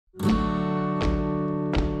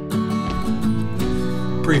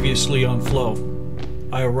Previously on Flow,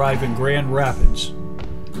 I arrive in Grand Rapids,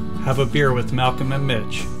 have a beer with Malcolm and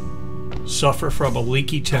Mitch, suffer from a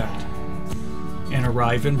leaky tent, and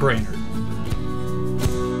arrive in Brainerd.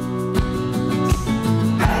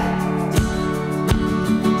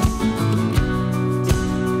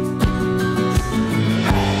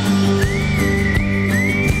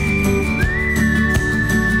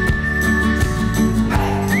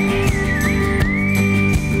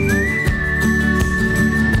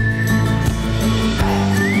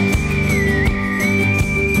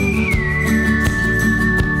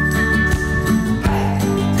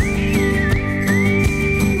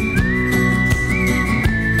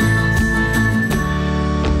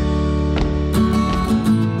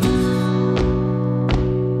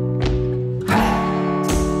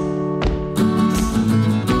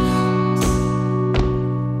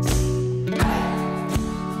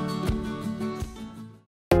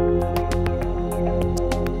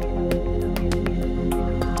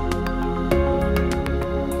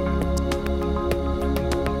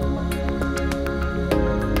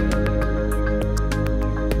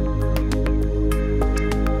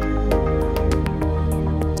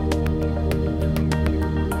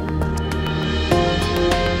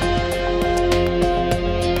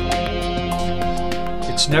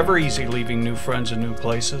 It's never easy leaving new friends and new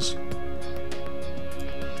places.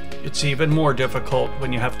 It's even more difficult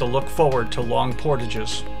when you have to look forward to long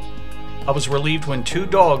portages. I was relieved when two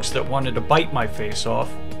dogs that wanted to bite my face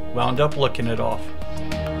off wound up licking it off.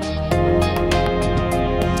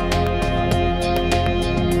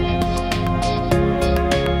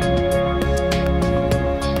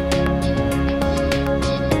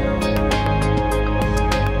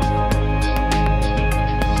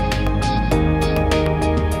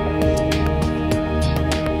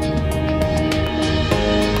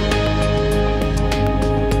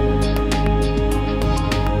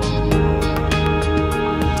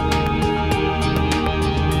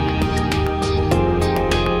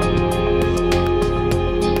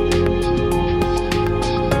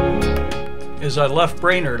 As I left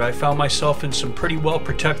Brainerd, I found myself in some pretty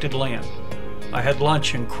well-protected land. I had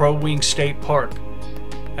lunch in Crow Wing State Park,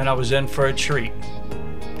 and I was in for a treat.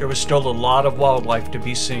 There was still a lot of wildlife to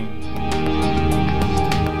be seen.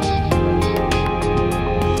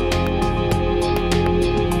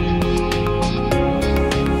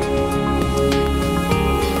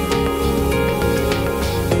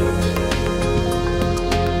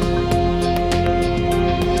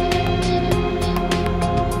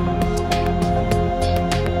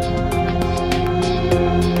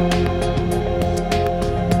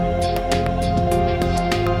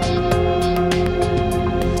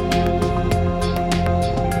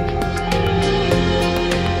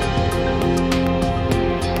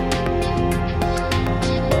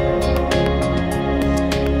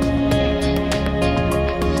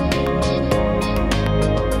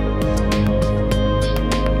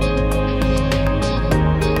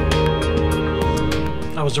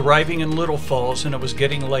 I was arriving in Little Falls and it was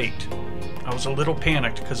getting late. I was a little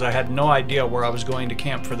panicked because I had no idea where I was going to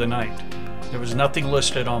camp for the night. There was nothing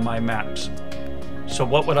listed on my maps. So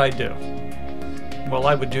what would I do? Well,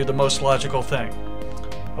 I would do the most logical thing.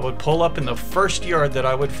 I would pull up in the first yard that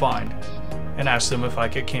I would find and ask them if I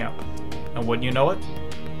could camp. And wouldn't you know it?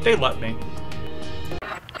 They let me.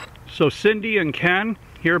 So Cindy and Ken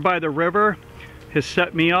here by the river has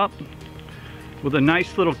set me up with a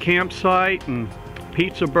nice little campsite and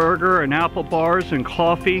pizza burger and apple bars and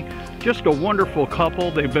coffee. Just a wonderful couple.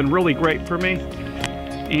 They've been really great for me.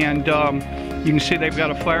 And you can see they've got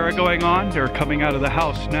a fire going on. They're coming out of the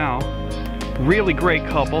house now. Really great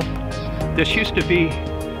couple. This used to be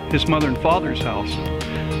his mother and father's house.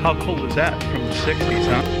 How cool is that from the 60s,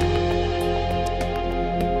 huh?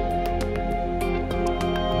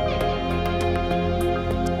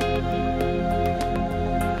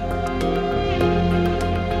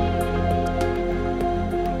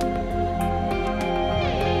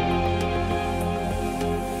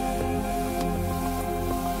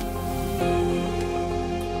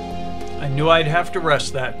 I knew I'd have to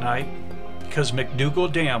rest that night because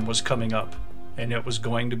McDougal Dam was coming up and it was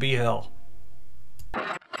going to be hell.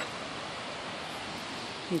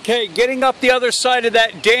 Okay, getting up the other side of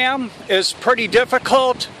that dam is pretty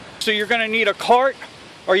difficult. So you're going to need a cart,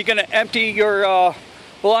 or you're going to empty your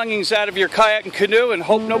belongings out of your kayak and canoe and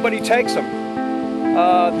hope nobody takes them.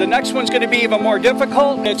 The next one's going to be even more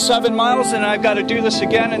difficult. It's 7 miles and I've got to do this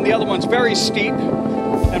again, and the other one's very steep,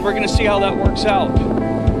 and we're going to see how that works out.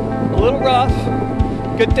 A little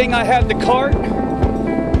rough. Good thing I had the cart,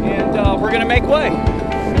 and we're going to make way.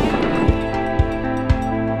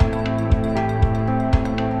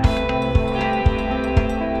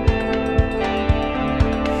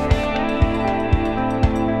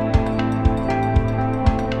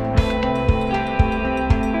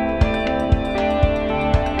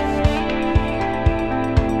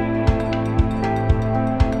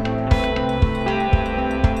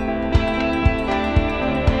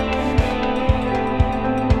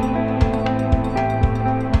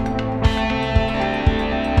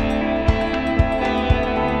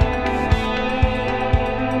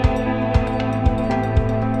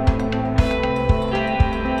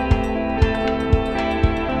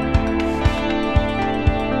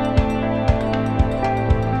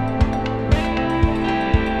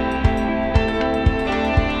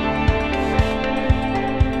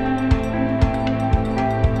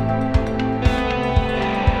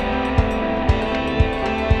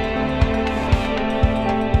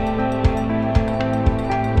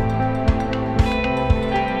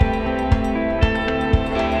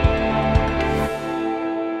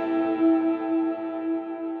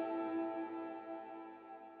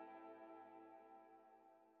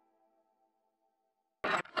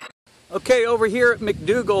 Okay, over here at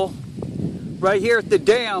McDougal, right here at the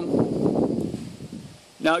dam.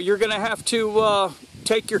 Now you're going to have to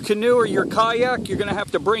take your canoe or your kayak. You're going to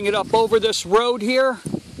have to bring it up over this road here,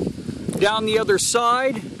 down the other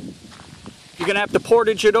side. You're going to have to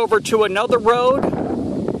portage it over to another road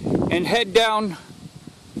and head down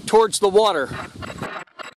towards the water.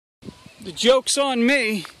 The joke's on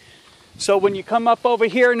me. So when you come up over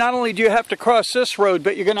here, not only do you have to cross this road,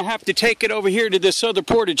 but you're going to have to take it over here to this other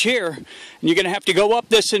portage here. And you're going to have to go up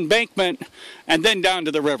this embankment and then down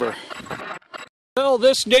to the river. Well,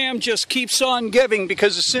 this dam just keeps on giving,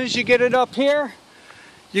 because as soon as you get it up here,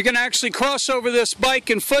 you're going to actually cross over this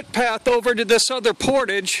bike and footpath over to this other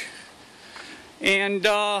portage. And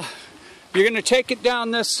you're going to take it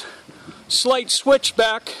down this slight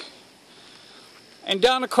switchback and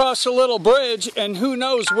down across a little bridge, and who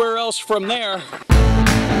knows where else from there.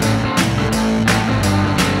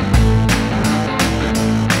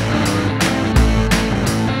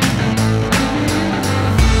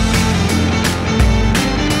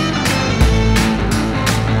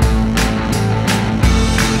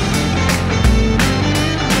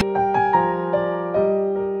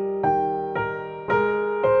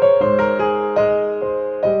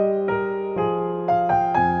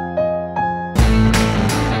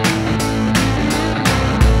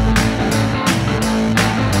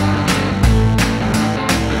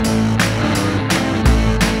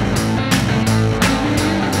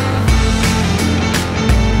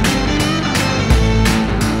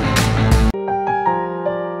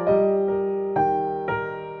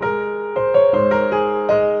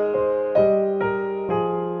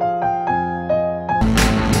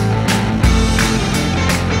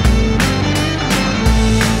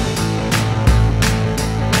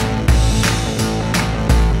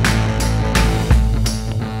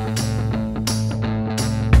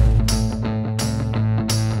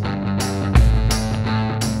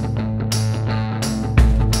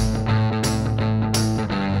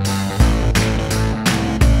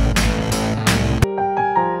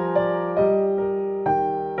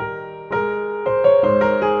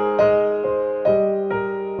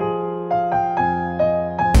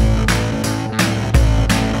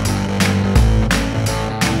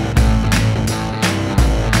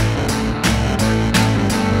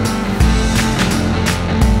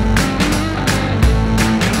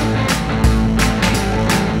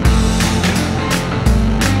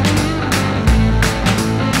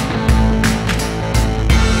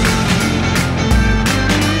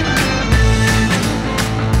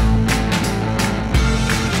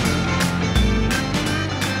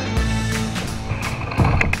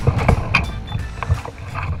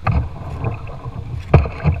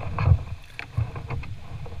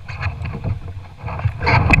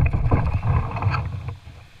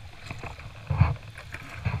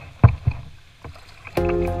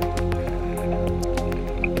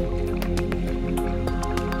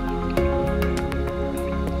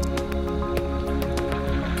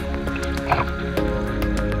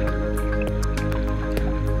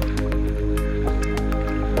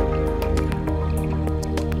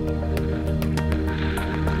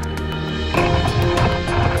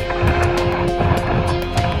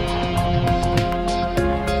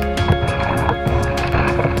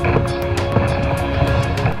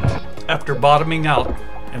 After bottoming out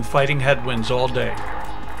and fighting headwinds all day,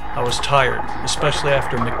 I was tired, especially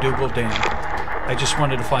after McDougal Dam. I just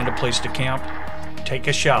wanted to find a place to camp, take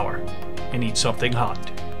a shower, and eat something hot.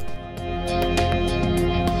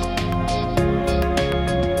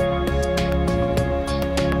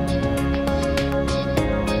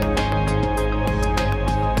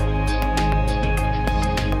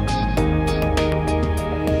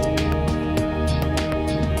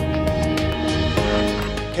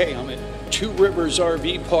 Okay, I'm at Two Rivers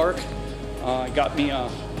RV Park. I got me a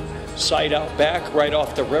site out back right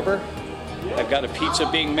off the river. I've got a pizza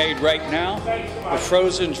being made right now, a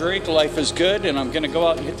frozen drink. Life is good, and I'm going to go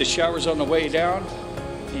out and hit the showers on the way down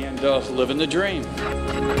and living the dream.